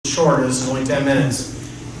shorter. This is only 10 minutes.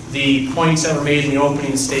 The points that were made in the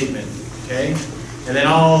opening statement. Okay? And then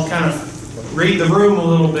I'll kind of read the room a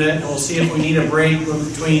little bit, and we'll see if we need a break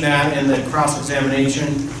between that and the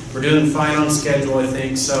cross-examination. We're doing fine on schedule, I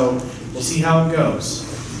think, so we'll see how it goes.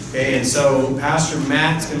 Okay, and so Pastor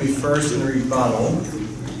Matt's going to be first in the rebuttal,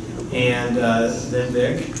 and then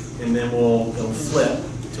Vic, and then we'll flip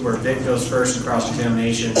to where Vic goes first in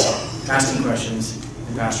cross-examination, asking questions,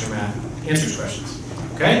 and Pastor Matt answers questions.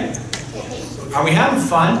 Okay? Are we having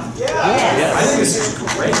fun? Yeah. Yes. I think this is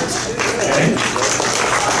great. Okay?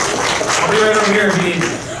 I'll be right over here if you need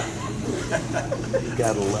me. You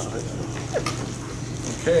gotta love it.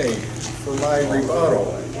 Okay, for my rebuttal.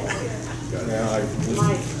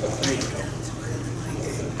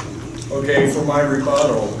 Okay, for my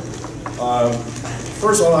rebuttal.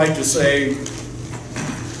 First I'd like to say,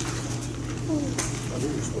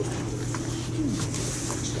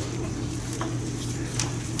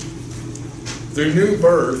 the new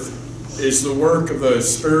birth is the work of the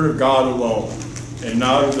Spirit of God alone, and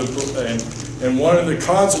not of the. And one of the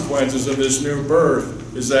consequences of this new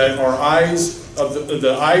birth is that our eyes of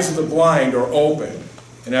the eyes of the blind are open,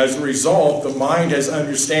 and as a result, the mind has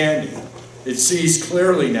understanding. It sees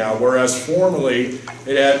clearly now, whereas formerly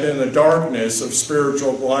it had been the darkness of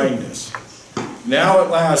spiritual blindness. Now at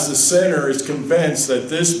last the sinner is convinced that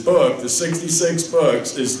this book, the 66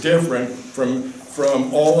 books, is different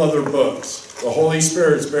from all other books. The Holy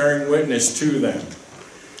Spirit's bearing witness to them.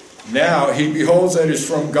 Now he beholds that it's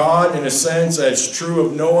from God in a sense that's true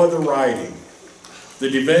of no other writing. The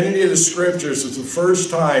divinity of the Scriptures is the first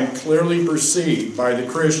time clearly perceived by the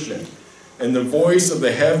Christian, and the voice of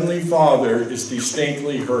the Heavenly Father is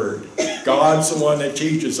distinctly heard. God's the one that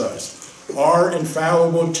teaches us. Our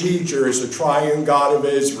infallible teacher is the triune God of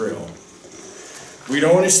Israel. We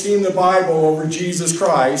don't esteem the Bible over Jesus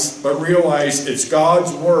Christ, but realize it's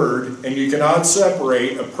God's Word, and you cannot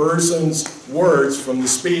separate a person's words from the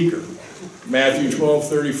speaker. Matthew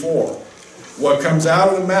 12:34. What comes out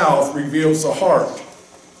of the mouth reveals the heart.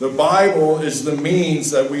 The Bible is the means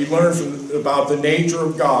that we learn about the nature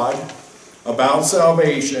of God, about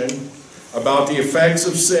salvation, about the effects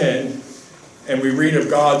of sin, and we read of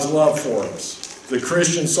God's love for us. The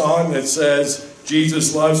Christian song that says,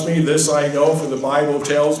 "Jesus loves me, this I know, for the Bible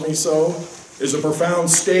tells me so," is a profound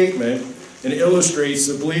statement and illustrates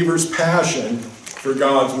the believer's passion for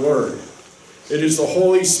God's Word. It is the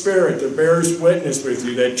Holy Spirit that bears witness with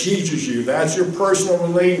you, that teaches you. That's your personal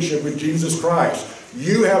relationship with Jesus Christ.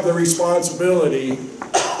 You have the responsibility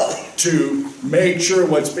to make sure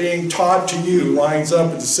what's being taught to you lines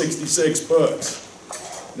up with the 66 books.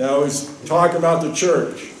 Now, let's talk about the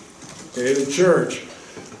church. Okay, the church.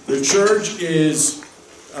 The church is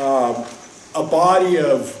a body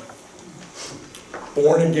of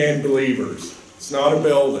born-again believers. It's not a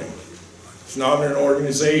building. It's not an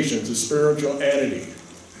organization. It's a spiritual entity.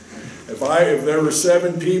 If there were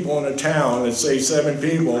 7 people in a town, let's say 7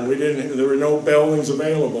 people, and there were no buildings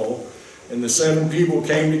available, and the 7 people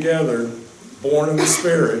came together, born in the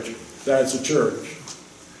Spirit, that's a church.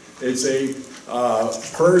 It's a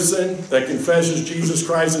person that confesses Jesus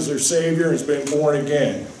Christ as their Savior and has been born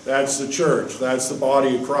again. That's the church. That's the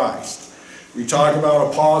body of Christ. We talk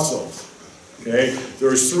about apostles. Okay?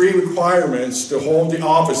 There's 3 requirements to hold the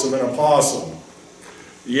office of an apostle.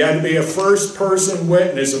 You had to be a first-person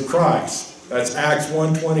witness of Christ. That's Acts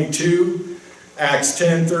 1:22, Acts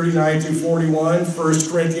 10:39-41, 1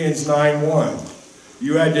 Corinthians 9:1.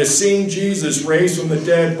 You had to see Jesus raised from the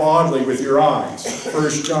dead bodily with your eyes.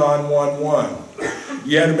 1 John 1:1.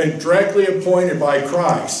 You had to have been directly appointed by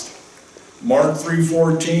Christ. Mark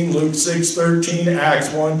 3:14, Luke 6:13, Acts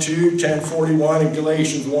 1:2, 10:41, and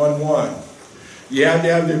Galatians 1:1. You had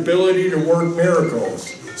to have the ability to work miracles,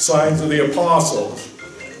 signs of the apostles.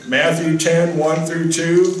 Matthew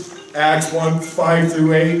 10:1-2, Acts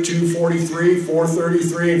 1:5-8, 2:43,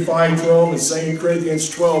 4:33, and 5:12, and 2 Corinthians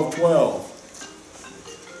 12:12.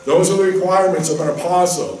 Those are the requirements of an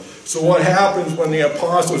apostle. So what happens when the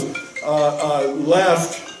apostles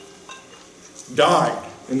died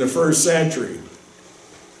in the first century?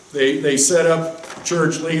 They set up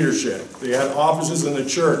church leadership. They had offices in the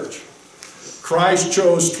church. Christ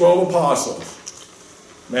chose 12 apostles,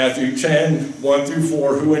 Matthew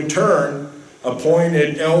 10:1-4, who in turn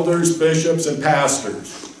appointed elders, bishops, and pastors.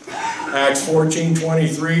 Acts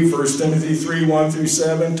 14:23, 1 Timothy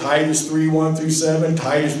 3:1-7, Titus 3:1-7,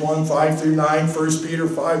 Titus 1:5-9, 1 Peter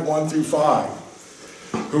 5:1-5,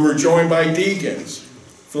 who were joined by deacons.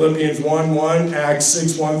 Philippians 1:1, Acts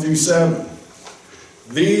 6:1-7.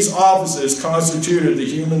 These offices constituted the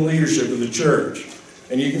human leadership of the church.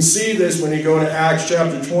 And you can see this when you go to Acts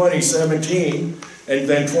chapter 20:17 And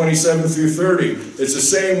then 27 through 30, it's the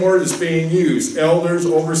same word that's being used. Elders,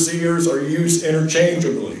 overseers are used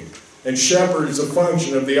interchangeably. And shepherd is a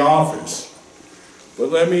function of the office. But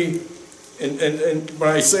let me, and when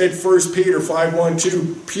I said 1 Peter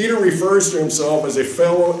 5:1-2, Peter refers to himself as a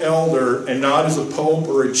fellow elder and not as a pope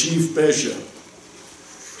or a chief bishop.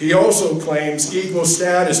 He also claims equal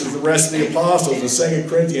status with the rest of the apostles in 2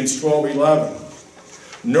 Corinthians 12:11.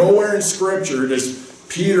 Nowhere in Scripture does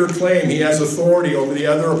Peter claim he has authority over the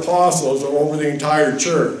other apostles or over the entire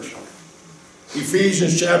church.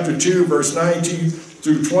 Ephesians chapter 2, verse 19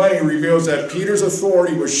 through 20 reveals that Peter's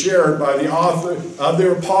authority was shared by the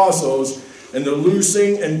other apostles, and the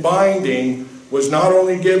loosing and binding was not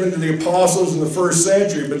only given to the apostles in the first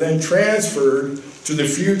century, but then transferred to the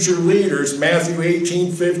future leaders, Matthew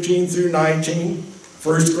 18:15 through 19,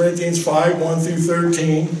 1 Corinthians 5:1 through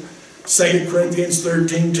 13, 2 Corinthians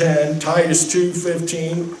 13:10, Titus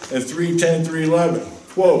 2:15, and 3:10 through 11.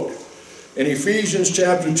 Quote, in Ephesians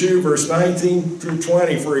chapter 2, verse 19 through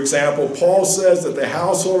 20, for example, Paul says that the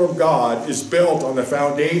household of God is built on the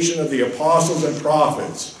foundation of the apostles and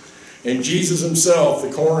prophets, and Jesus himself, the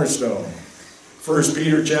cornerstone. 1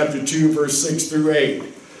 Peter chapter 2, verse 6 through 8.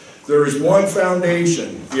 There is one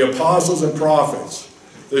foundation, the apostles and prophets.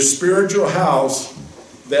 The spiritual house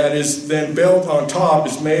that is then built on top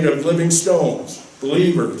is made of living stones,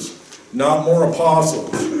 believers, not more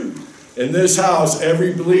apostles. In this house,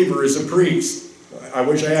 every believer is a priest. I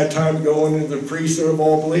wish I had time to go into the priesthood of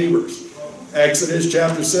all believers. Exodus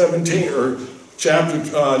chapter 17, or chapter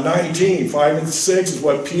 19, 5 and 6 is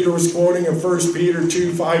what Peter was quoting in 1 Peter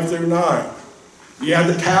 2, 5 through 9. You have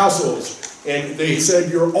the tassels, and they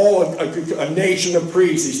said you're all a nation of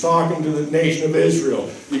priests. He's talking to the nation of Israel.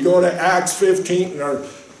 You go to Acts 15, or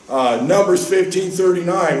Numbers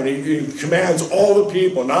 15:39, and he commands all the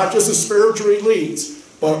people, not just the spiritual elites,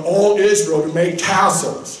 but all Israel, to make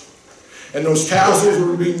tassels. And those tassels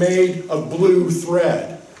will be made of blue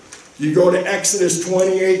thread. You go to Exodus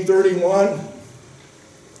 28:31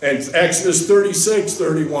 and Exodus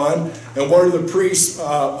 36:31, and what are the priests'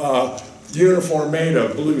 uniform made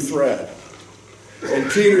of? Blue thread.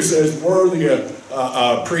 And Peter says, worthy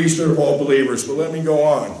a priesthood of all believers. But let me go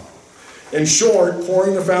on. In short,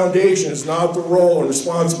 pouring the foundation is not the role and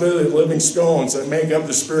responsibility of living stones that make up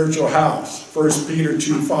the spiritual house. 1 Peter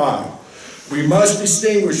 2:5. We must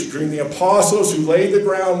distinguish between the apostles who laid the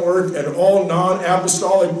groundwork and all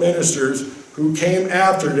non-apostolic ministers who came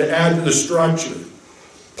after to add to the structure.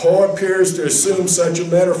 Paul appears to assume such a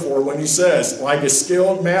metaphor when he says, like a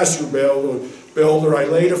skilled master builder, I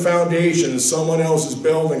laid a foundation and someone else is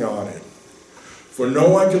building on it. For no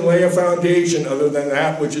one can lay a foundation other than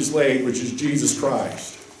that which is laid, which is Jesus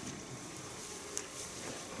Christ.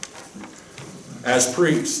 As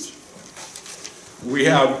priests, we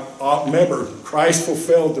have, remember, Christ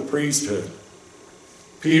fulfilled the priesthood.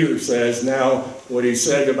 Peter says now, what he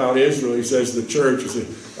said about Israel, he says the church is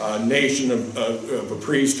a nation of a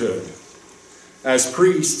priesthood. As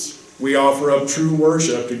priests, we offer up true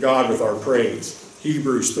worship to God with our praise.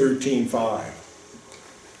 Hebrews 13:5.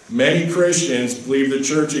 Many Christians believe the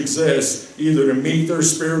church exists either to meet their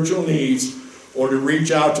spiritual needs or to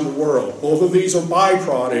reach out to the world. Both of these are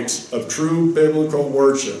byproducts of true biblical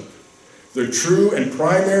worship. The true and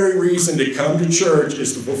primary reason to come to church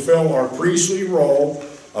is to fulfill our priestly role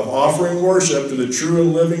of offering worship to the true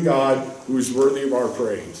and living God who is worthy of our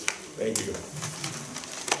praise. Thank you.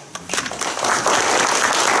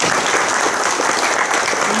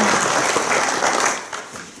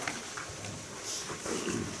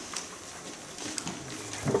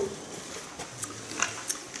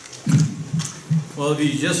 Well,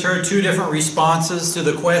 you just heard two different responses to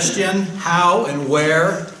the question, how and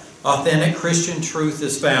where authentic Christian truth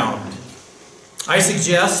is found. I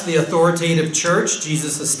suggest the authoritative church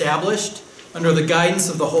Jesus established under the guidance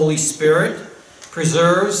of the Holy Spirit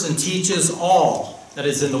preserves and teaches all that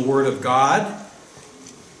is in the Word of God,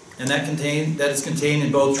 and that is contained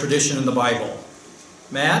in both tradition and the Bible.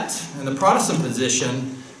 Matt, in the Protestant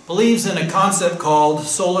position, believes in a concept called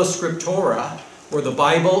sola scriptura, where the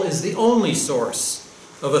Bible is the only source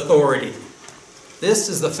of authority. This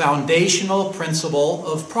is the foundational principle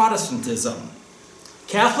of Protestantism.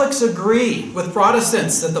 Catholics agree with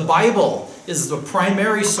Protestants that the Bible is the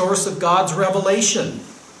primary source of God's revelation.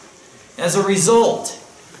 As a result,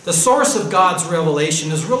 the source of God's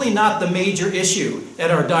revelation is really not the major issue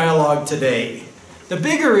at our dialogue today. The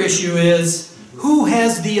bigger issue is who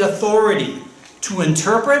has the authority to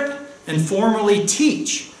interpret and formally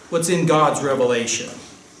teach what's in God's revelation.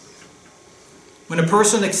 When a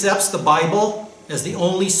person accepts the Bible as the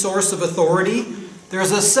only source of authority,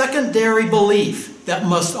 there's a secondary belief that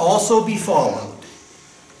must also be followed.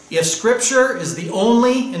 if Scripture is the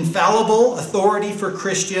only infallible authority for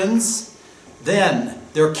Christians, then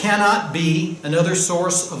there cannot be another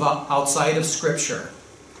source outside of Scripture.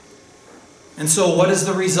 And so what is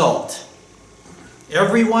the result?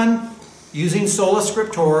 Everyone using sola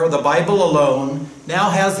scriptura, the Bible alone, now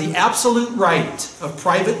has the absolute right of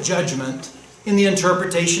private judgment in the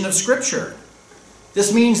interpretation of Scripture.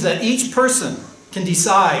 This means that each person can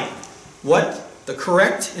decide what the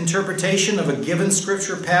correct interpretation of a given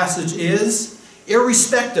Scripture passage is,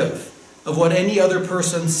 irrespective of what any other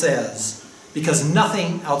person says, because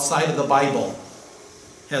nothing outside of the Bible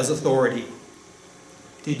has authority.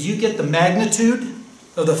 Did you get the magnitude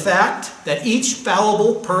of the fact that each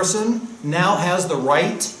fallible person now has the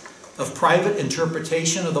right of private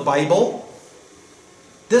interpretation of the Bible?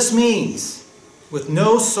 This means, with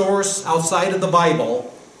no source outside of the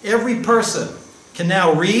Bible, every person can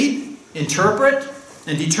now read, interpret,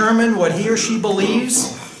 and determine what he or she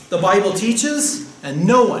believes the Bible teaches, and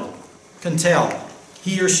no one can tell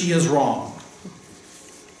he or she is wrong.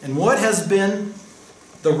 And what has been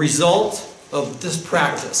the result of this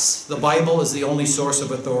practice? The Bible is the only source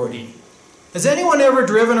of authority. Has anyone ever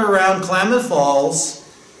driven around Klamath Falls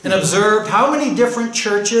and observed how many different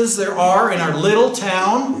churches there are in our little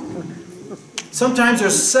town? Sometimes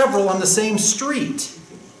there's several on the same street.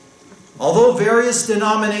 Although various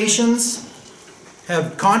denominations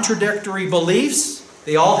have contradictory beliefs,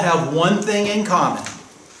 they all have one thing in common.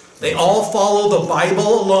 They all follow the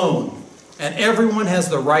Bible alone, and everyone has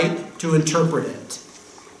the right to interpret it.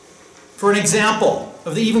 For an example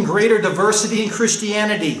of the even greater diversity in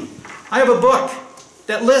Christianity, I have a book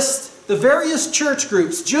that lists the various church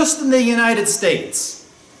groups just in the United States.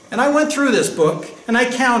 And I went through this book and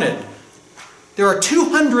I counted. There are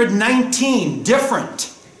 219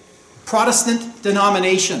 different Protestant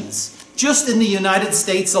denominations just in the United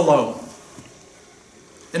States alone.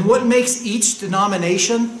 And what makes each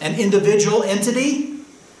denomination an individual entity?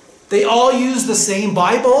 They all use the same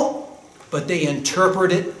Bible, but they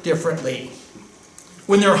interpret it differently.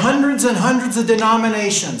 When there are hundreds and hundreds of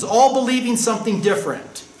denominations all believing something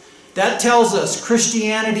different, that tells us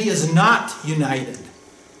Christianity is not united.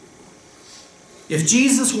 If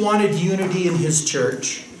Jesus wanted unity in his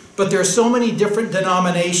church, but there are so many different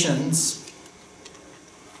denominations,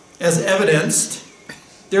 as evidenced,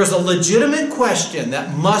 there's a legitimate question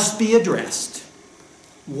that must be addressed.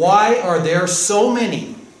 Why are there so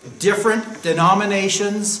many different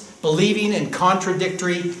denominations believing in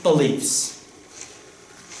contradictory beliefs?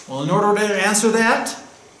 Well, in order to answer that,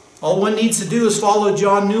 all one needs to do is follow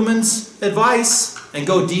John Newman's advice and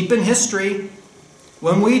go deep in history.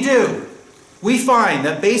 When we do, we find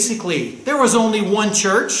that basically there was only one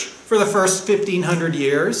church for the first 1,500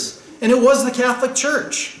 years, and it was the Catholic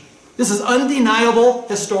Church. This is undeniable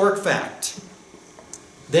historic fact.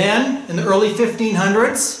 Then, in the early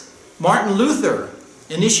 1500s, Martin Luther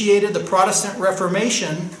initiated the Protestant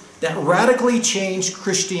Reformation that radically changed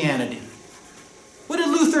Christianity. What did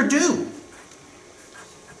Luther do?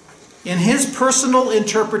 In his personal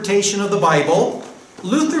interpretation of the Bible,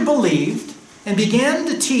 Luther believed and began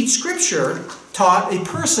to teach Scripture taught a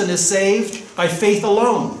person is saved by faith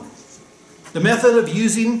alone. The method of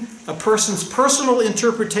using a person's personal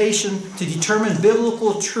interpretation to determine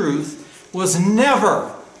biblical truth was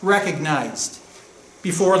never recognized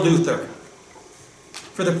before Luther.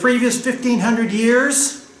 For the previous 1,500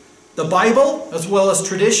 years, the Bible, as well as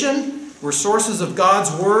tradition, were sources of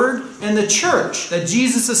God's Word, and the church that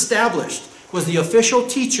Jesus established was the official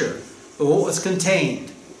teacher of what was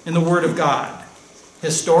contained in the Word of God.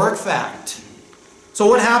 Historic fact. So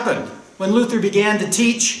what happened when Luther began to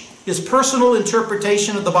teach his personal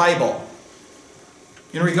interpretation of the Bible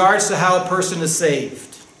in regards to how a person is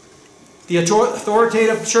saved? The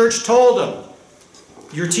authoritative church told him,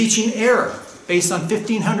 "You're teaching error based on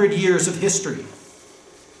 1,500 years of history."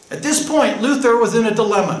 At this point, Luther was in a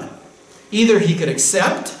dilemma. Either he could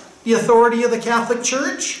accept the authority of the Catholic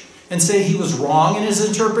Church and say he was wrong in his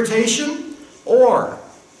interpretation, or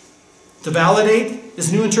to validate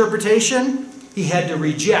his new interpretation, he had to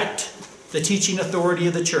reject the teaching authority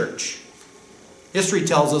of the church. History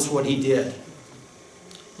tells us what he did.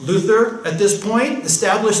 Luther, at this point,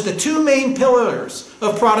 established the two main pillars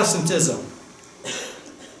of Protestantism.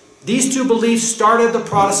 These two beliefs started the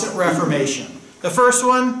Protestant Reformation. The first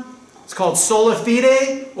one is called sola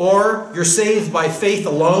fide, or you're saved by faith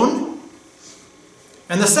alone.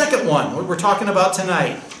 And the second one, what we're talking about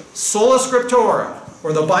tonight, sola scriptura,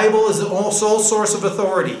 or the Bible is the sole source of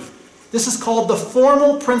authority. This is called the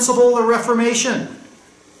formal principle of Reformation.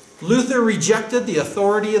 Luther rejected the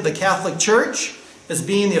authority of the Catholic Church as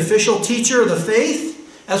being the official teacher of the faith,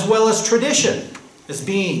 as well as tradition as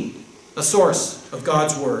being a source of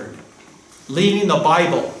God's Word, leaving the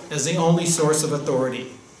Bible as the only source of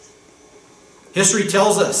authority. History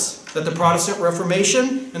tells us that the Protestant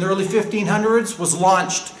Reformation in the early 1500s was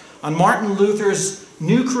launched on Martin Luther's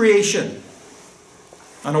new creation,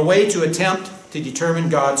 on a way to attempt to determine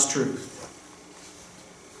God's truth.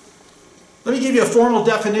 Let me give you a formal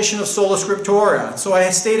definition of sola scriptura. So I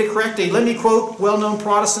stated correctly. Let me quote well-known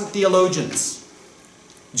Protestant theologians.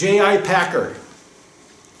 J.I. Packer.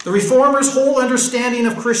 The Reformers' whole understanding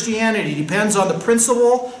of Christianity depends on the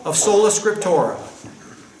principle of sola scriptura.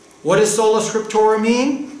 What does sola scriptura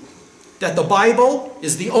mean? That the Bible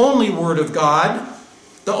is the only Word of God,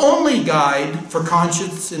 the only guide for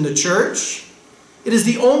conscience in the church. It is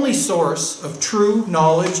the only source of true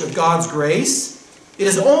knowledge of God's grace. It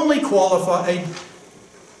is the only qualified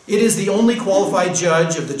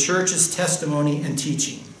judge of the church's testimony and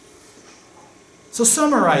teaching. So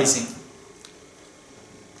summarizing,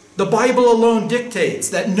 the Bible alone dictates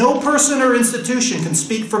that no person or institution can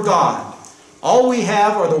speak for God. All we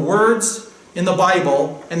have are the words in the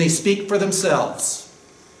Bible, and they speak for themselves.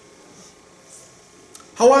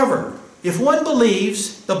 However, if one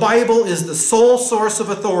believes the Bible is the sole source of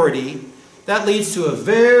authority, that leads to a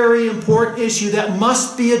very important issue that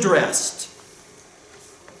must be addressed.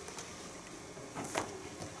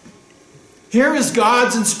 Here is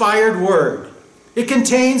God's inspired Word. It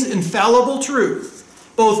contains infallible truth.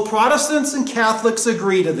 Both Protestants and Catholics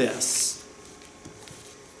agree to this.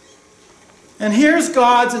 And here's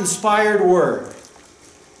God's inspired Word.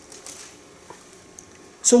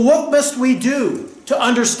 So what must we do to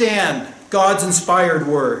understand God's inspired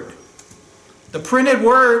Word? The printed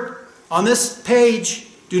Word on this page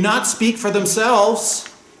do not speak for themselves.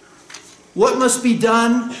 What must be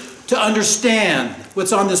done to understand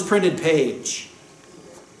what's on this printed page?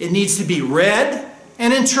 It needs to be read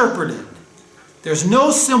and interpreted. There's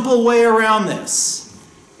no simple way around this.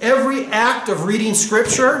 Every act of reading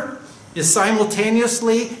Scripture is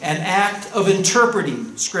simultaneously an act of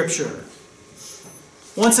interpreting Scripture.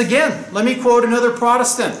 Once again, let me quote another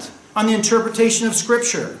Protestant on the interpretation of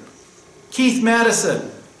Scripture. Keith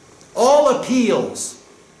Madison. All appeals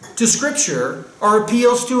to Scripture are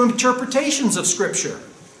appeals to interpretations of Scripture.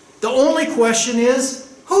 The only question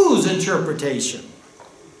is, whose interpretation?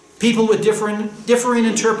 People with differing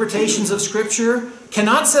interpretations of Scripture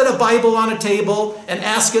cannot set a Bible on a table and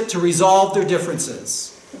ask it to resolve their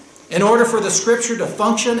differences. In order for the Scripture to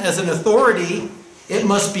function as an authority, it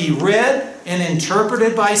must be read and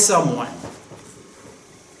interpreted by someone.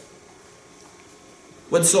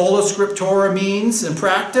 What sola scriptura means in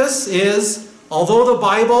practice is, although the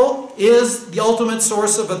Bible is the ultimate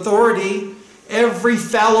source of authority, every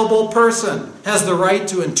fallible person has the right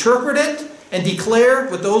to interpret it and declare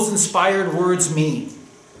what those inspired words mean.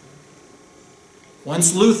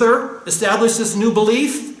 Once Luther established this new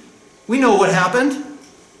belief, we know what happened.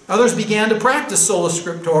 Others began to practice sola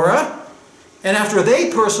scriptura, and after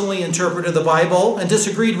they personally interpreted the Bible and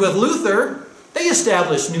disagreed with Luther, they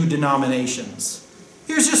established new denominations.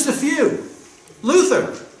 Here's just a few.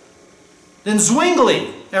 Luther. Then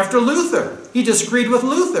Zwingli, after Luther. He disagreed with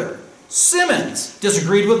Luther. Simmons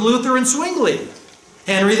disagreed with Luther and Zwingli.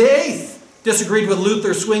 Henry VIII disagreed with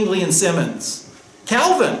Luther, Zwingli, and Simmons.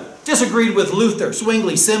 Calvin disagreed with Luther,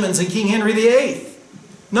 Zwingli, Simmons, and King Henry VIII.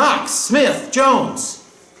 Knox, Smith, Jones.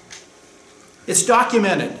 It's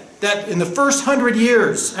documented that in the first 100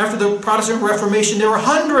 years after the Protestant Reformation, there were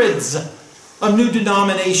hundreds of new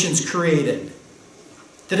denominations created.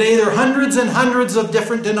 Today there are hundreds and hundreds of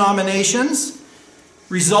different denominations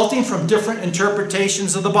resulting from different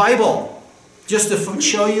interpretations of the Bible. Just to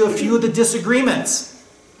show you a few of the disagreements.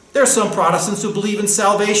 There are some Protestants who believe in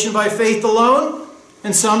salvation by faith alone,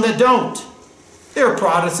 and some that don't. There are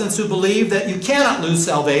Protestants who believe that you cannot lose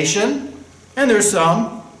salvation, and there are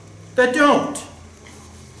some that don't.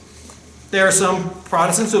 There are some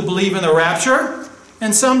Protestants who believe in the rapture,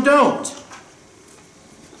 and some don't.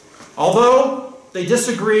 Although they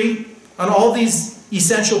disagree on all these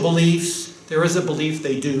essential beliefs, there is a belief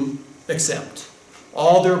they do accept.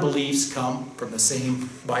 All their beliefs come from the same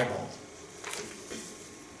Bible.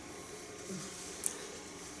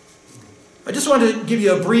 I just want to give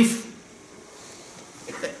you a brief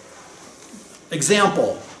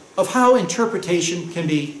example of how interpretation can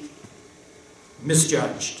be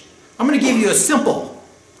misjudged. I'm going to give you a simple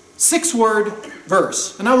 6-word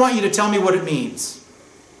verse, and I want you to tell me what it means.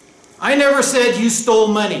 I never said you stole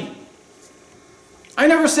money. I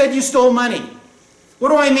never said you stole money. What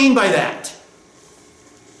do I mean by that?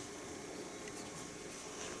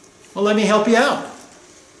 Well, let me help you out.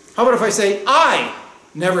 How about if I say, I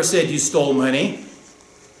never said you stole money.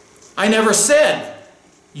 I never said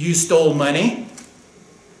you stole money.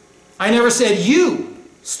 I never said you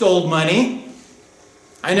stole money.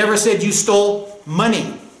 I never said you stole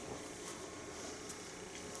money.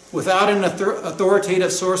 Without an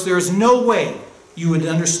authoritative source, there is no way you would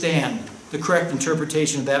understand the correct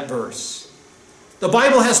interpretation of that verse. The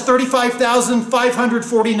Bible has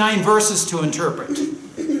 35,549 verses to interpret.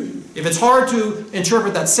 If it's hard to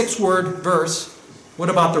interpret that 6-word verse, what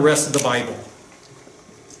about the rest of the Bible?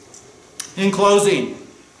 In closing,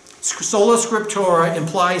 Sola Scriptura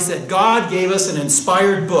implies that God gave us an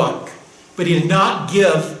inspired book, but He did not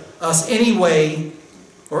give us any way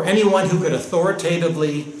or anyone who could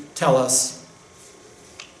authoritatively tell us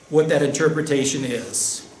what that interpretation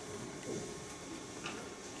is.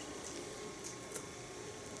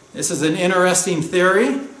 This is an interesting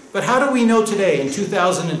theory, but how do we know today in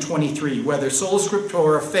 2023 whether Sola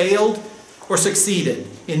Scriptura failed or succeeded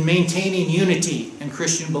in maintaining unity in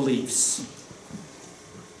Christian beliefs?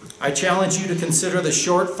 I challenge you to consider the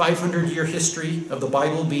short 500-year history of the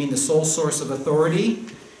Bible being the sole source of authority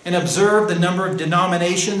and observe the number of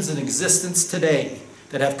denominations in existence today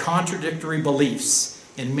that have contradictory beliefs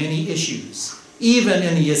in many issues, even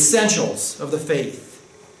in the essentials of the faith.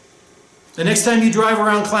 The next time you drive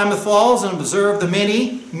around Klamath Falls and observe the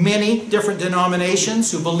many, many different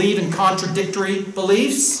denominations who believe in contradictory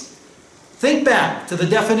beliefs, think back to the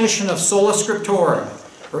definition of Sola Scriptura,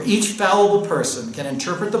 where each fallible person can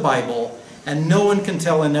interpret the Bible and no one can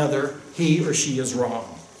tell another he or she is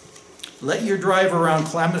wrong. Let your drive around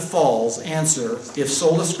Klamath Falls answer if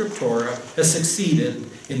Sola Scriptura has succeeded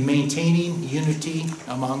in maintaining unity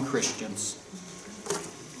among Christians.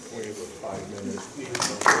 We have 5 minutes.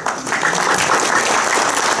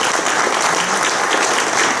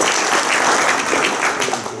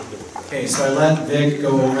 Okay, so I let Vic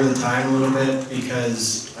go over the time a little bit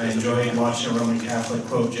because I enjoy watching a Roman Catholic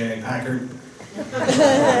quote J.I. Packard.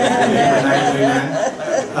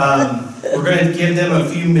 We're going to give them a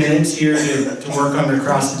few minutes here to work on their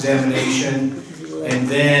cross-examination, and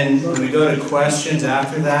then when we go to questions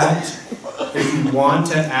after that, if you want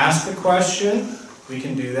to ask a question, we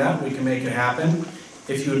can do that. We can make it happen.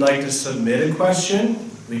 If you would like to submit a question,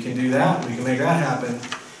 we can do that. We can make that happen.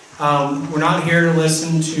 We're not here to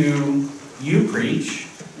listen to you preach,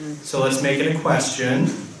 so let's make it a question,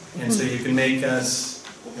 and so you can make us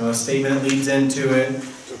a statement that leads into it,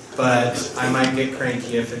 but I might get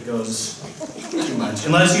cranky if it goes too much.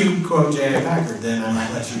 Unless you quote J.I. Packard, then I might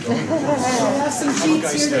let you go. I have some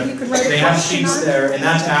sheets here that you can write a They have question sheets on. there, and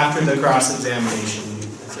that's after the cross-examination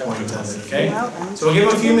point of it, okay? So we'll give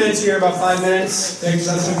them a few minutes here, about 5 minutes. Vic, does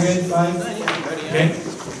that sound good? 5? Okay.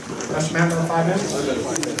 Pastor Matt, about 5 minutes?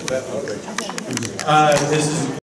 This is